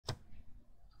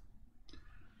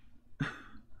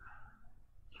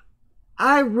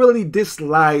I really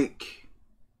dislike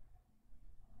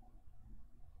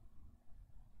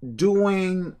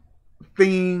doing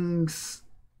things,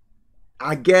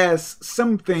 I guess,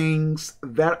 some things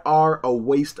that are a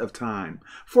waste of time.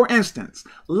 For instance,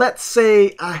 let's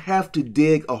say I have to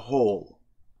dig a hole.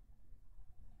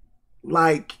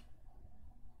 Like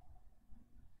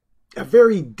a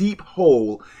very deep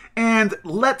hole. And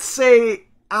let's say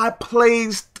I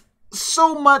placed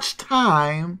so much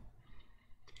time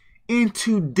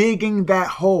into digging that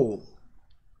hole.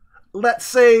 Let's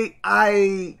say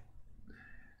I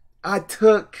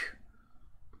took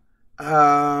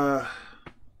a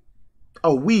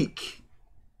week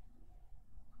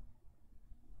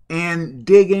and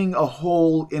digging a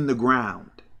hole in the ground.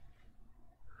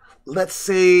 Let's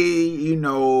say,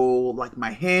 like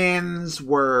my hands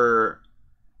were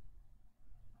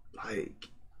like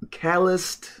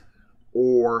calloused,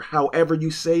 or however you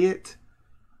say it.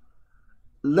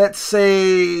 Let's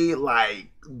say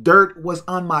like dirt was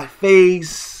on my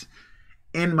face,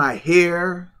 in my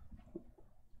hair.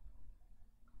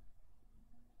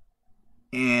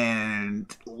 And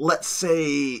let's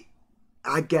say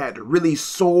I got really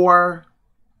sore.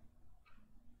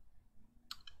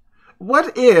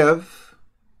 What if,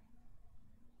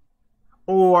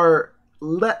 or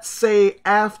let's say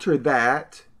after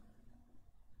that,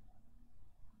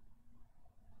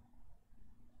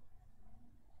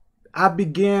 I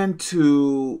began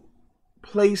to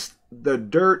place the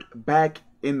dirt back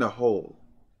in the hole?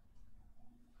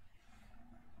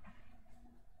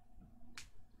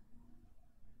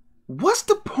 What's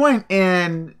the point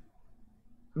in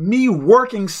me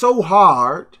working so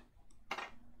hard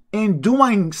in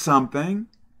doing something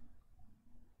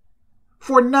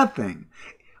for nothing?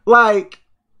 Like,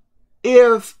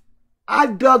 if I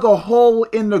dug a hole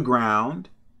in the ground,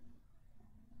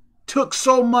 took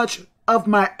so much of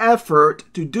my effort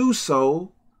to do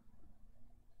so,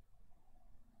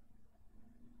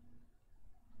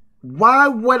 why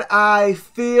would I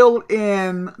fill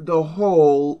in the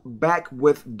hole back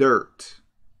with dirt?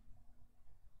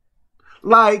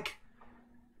 Like,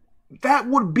 that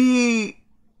would be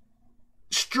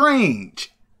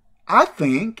strange. I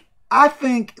think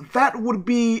that would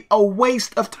be a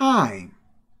waste of time.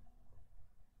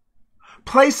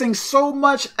 Placing so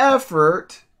much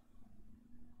effort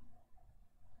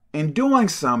in doing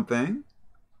something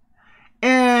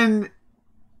and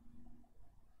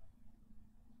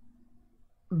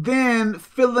then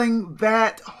filling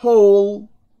that hole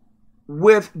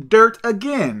with dirt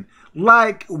again.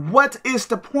 Like, what is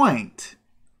the point?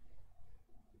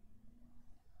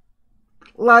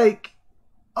 Like,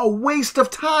 a waste of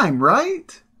time,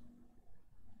 right?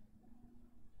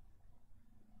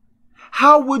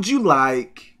 How would you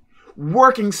like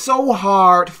working so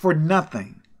hard for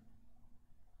nothing?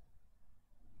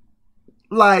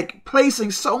 Like,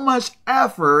 placing so much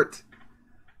effort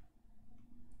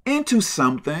into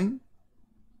something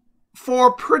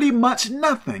for pretty much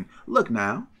nothing. Look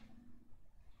now.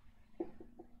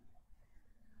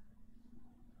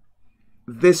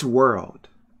 This world.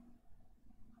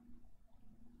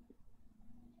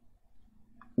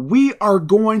 We are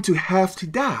going to have to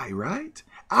die, right?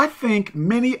 I think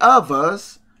many of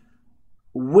us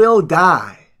will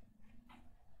die.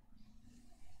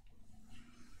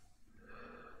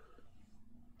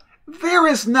 There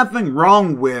is nothing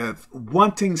wrong with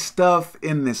wanting stuff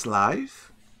in this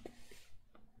life.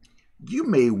 You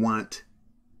may want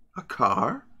a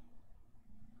car.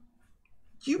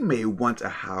 You may want a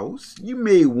house. You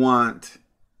may want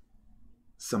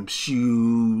some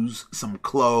shoes, some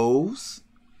clothes.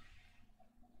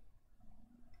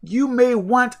 You may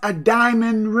want a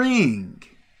diamond ring.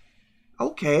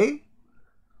 Okay.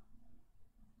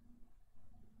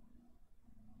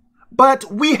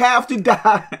 But we have to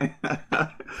die.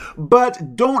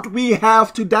 But don't we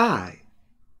have to die?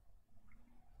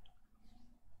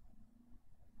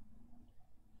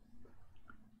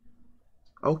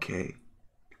 Okay.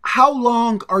 How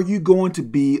long are you going to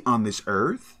be on this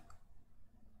earth?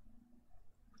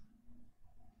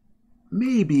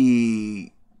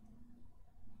 Maybe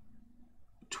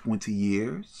 20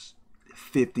 years,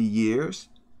 50 years.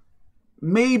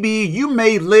 Maybe you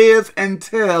may live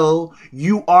until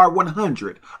you are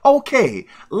 100. Okay,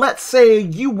 let's say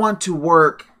you want to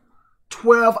work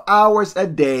 12 hours a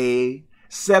day,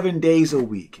 7 days a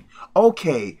week.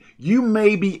 Okay, you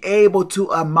may be able to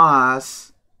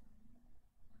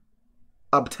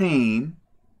obtain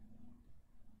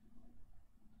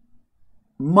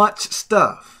much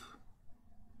stuff.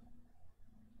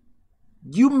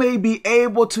 You may be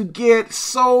able to get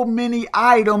so many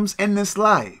items in this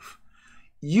life.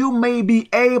 you may be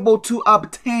able to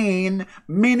obtain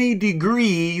many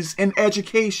degrees in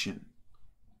education.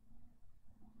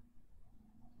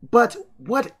 But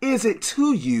what is it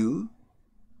to you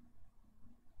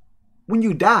when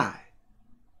you die?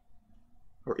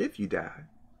 Or if you die?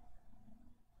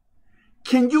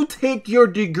 Can you take your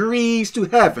degrees to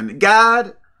heaven?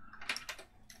 God,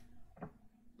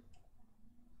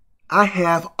 I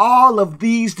have all of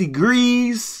these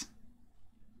degrees.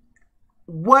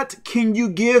 What can you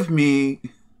give me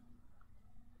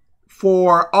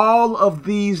for all of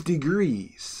these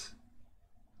degrees?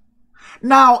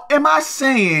 Now, am I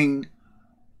saying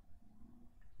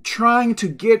trying to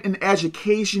get an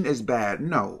education is bad?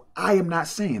 No, I am not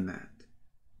saying that.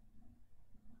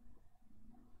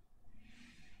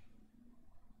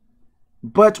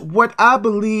 But what I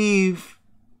believe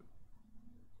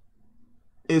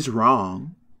is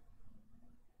wrong,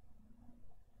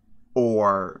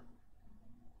 or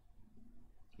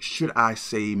should I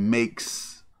say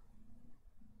makes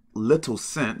little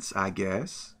sense, I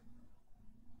guess,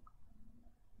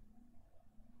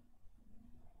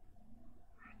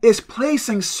 is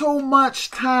placing so much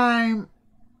time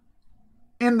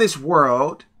in this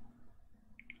world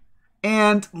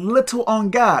and little on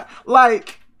God.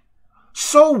 Like,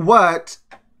 so what?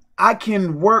 I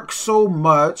can work so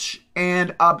much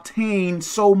and obtain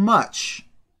so much.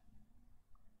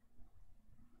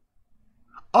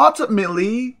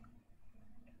 Ultimately,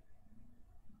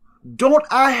 don't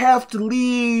I have to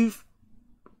leave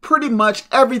pretty much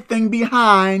everything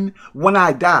behind when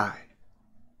I die?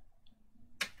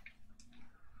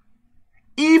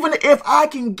 Even if I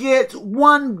can get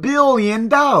 $1 billion,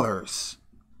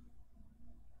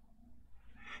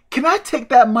 can I take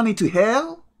that money to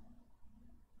hell?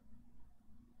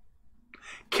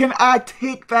 Can I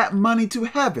take that money to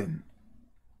heaven?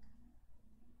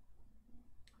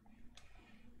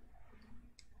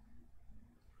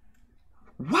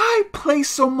 Why place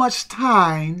so much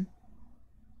time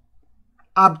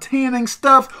obtaining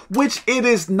stuff, which it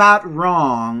is not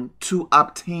wrong to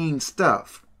obtain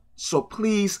stuff? So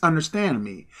please understand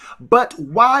me. But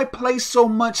why place so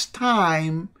much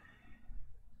time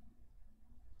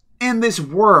in this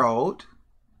world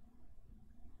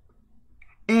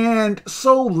and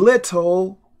so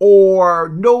little or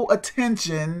no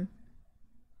attention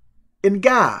in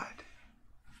God?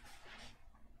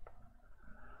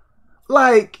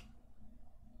 Like,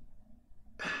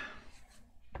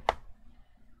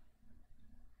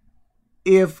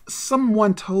 if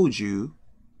someone told you,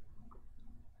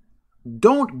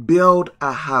 don't build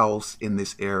a house in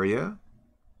this area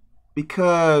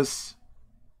because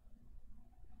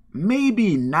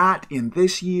maybe not in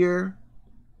this year,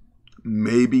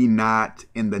 maybe not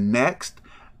in the next,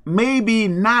 maybe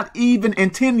not even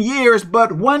in 10 years,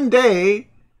 but one day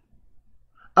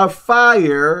a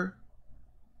fire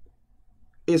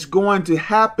is going to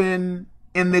happen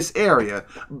in this area.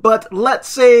 But let's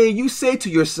say you say to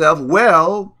yourself,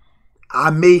 well, I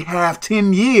may have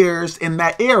 10 years in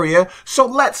that area. So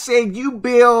let's say you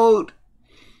build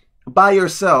by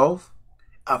yourself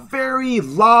a very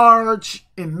large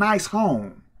and nice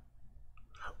home.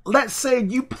 Let's say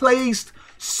you placed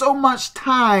so much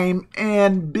time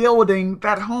in building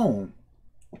that home.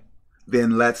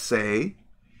 Then let's say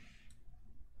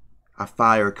a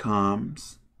fire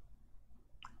comes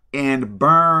and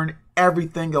burn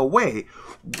everything away.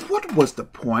 What was the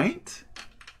point?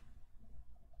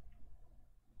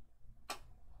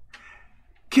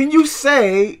 Can you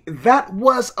say that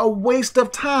was a waste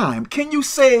of time? Can you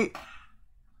say,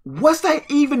 was that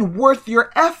even worth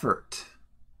your effort?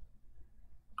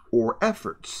 Or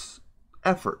efforts?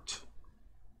 Effort.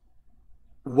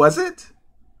 Was it?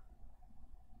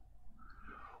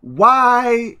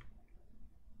 Why,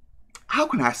 how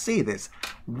can I say this?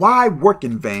 Why work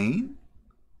in vain?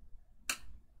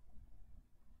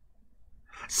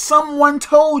 Someone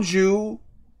told you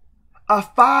a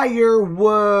fire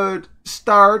would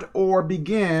start or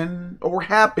begin or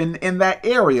happen in that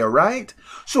area, right?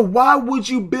 So why would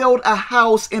you build a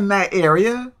house in that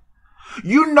area?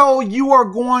 You know you are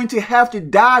going to have to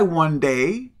die one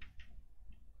day.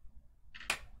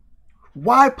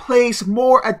 Why place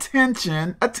more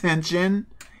attention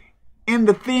in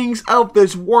the things of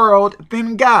this world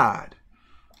than God?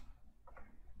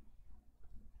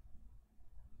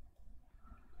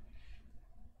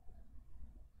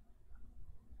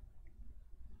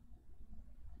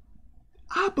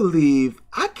 I believe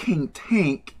I can't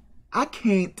take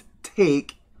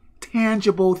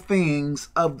tangible things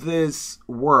of this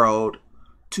world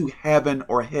to heaven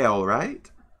or hell,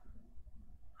 right?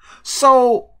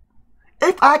 So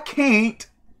if I can't,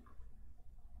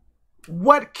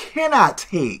 what can I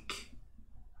take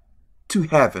to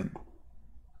heaven.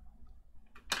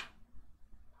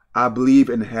 I believe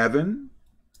in heaven,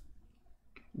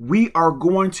 we are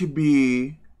going to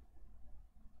be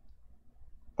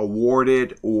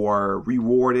awarded or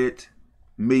rewarded.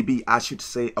 Maybe I should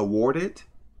say awarded.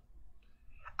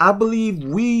 I believe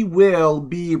we will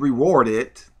be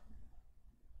rewarded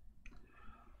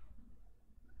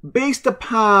based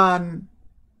upon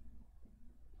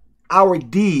our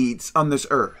deeds on this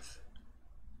earth.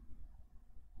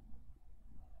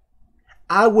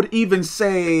 I would even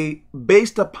say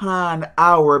based upon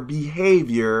our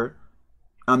behavior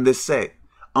on this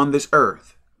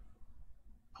earth.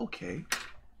 Okay.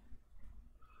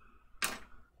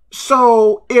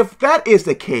 So if that is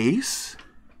the case,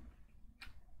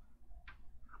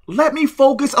 let me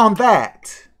focus on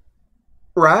that,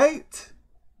 right?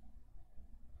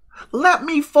 Let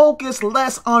me focus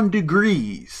less on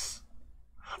degrees.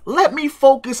 Let me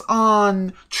focus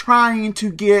on trying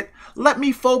to let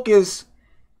me focus,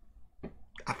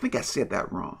 I think I said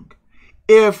that wrong.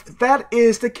 If that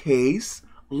is the case,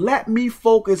 let me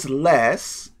focus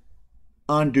less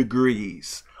on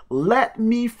degrees. Let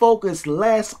me focus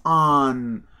less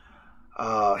on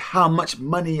how much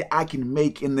money I can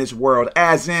make in this world,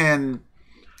 as in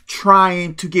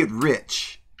trying to get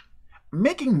rich.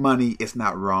 Making money is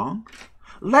not wrong.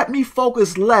 Let me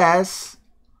focus less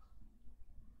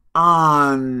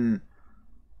on,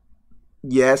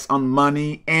 yes, on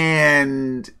money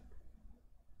and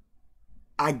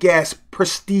I guess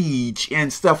prestige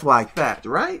and stuff like that,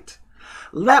 right?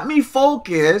 Let me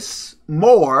focus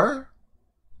more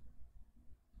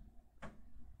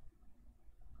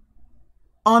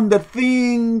on the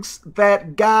things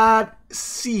that God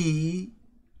sees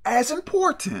as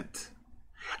important.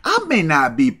 I may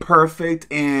not be perfect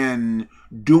in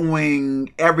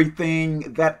doing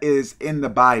everything that is in the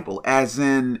Bible, as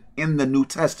in the New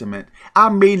Testament. I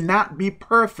may not be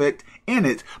perfect in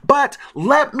it, but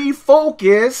let me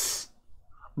focus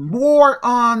more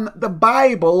on the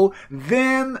Bible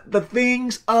than the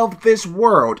things of this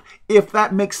world, if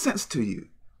that makes sense to you.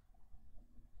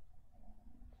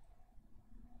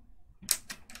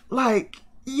 Like,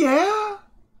 yeah,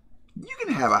 you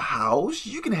can have a house,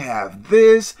 you can have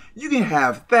this, you can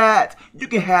have that, you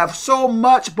can have so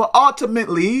much, but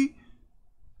ultimately,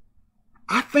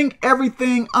 I think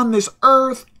everything on this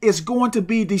earth is going to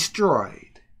be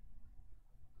destroyed.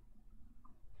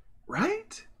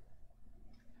 Right?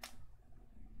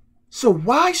 So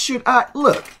why should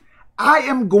look, I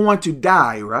am going to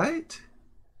die, right?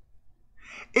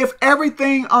 If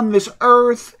everything on this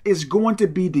earth is going to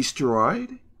be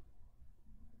destroyed,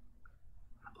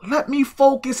 let me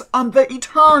focus on the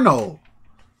eternal.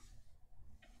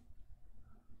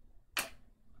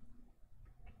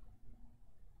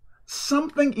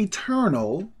 Something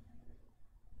eternal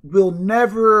will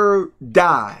never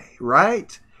die,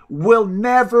 right? Will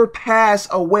never pass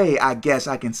away, I guess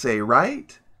I can say,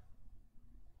 right?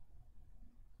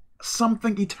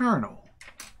 Something eternal.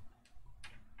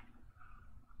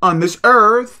 On this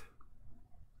earth,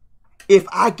 if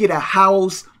I get a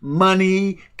house,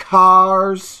 money,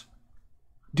 cars,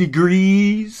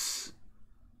 degrees,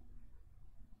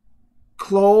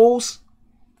 clothes,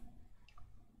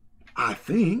 I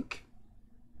think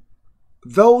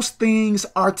those things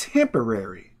are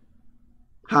temporary.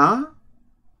 Huh?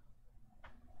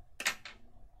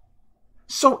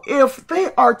 So if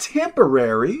they are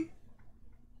temporary,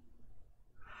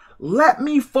 let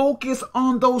me focus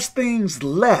on those things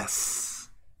less.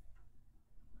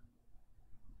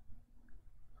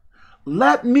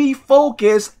 Let me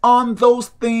focus on those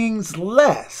things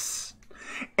less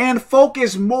and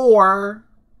focus more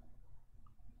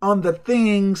on the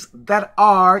things that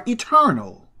are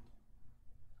eternal.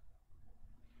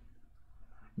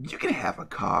 You can have a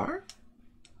car.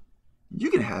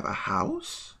 You can have a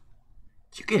house.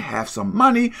 You can have some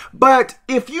money. But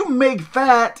if you make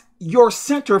that your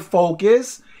center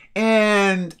focus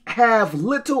and have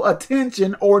little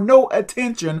attention or no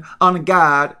attention on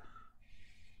God,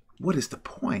 what is the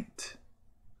point?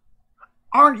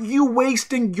 Aren't you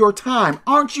wasting your time?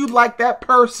 Aren't you like that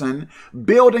person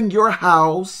building your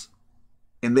house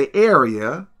in the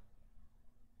area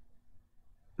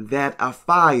that a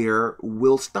fire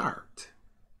will start?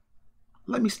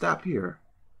 Let me stop here.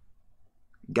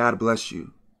 God bless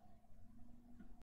you.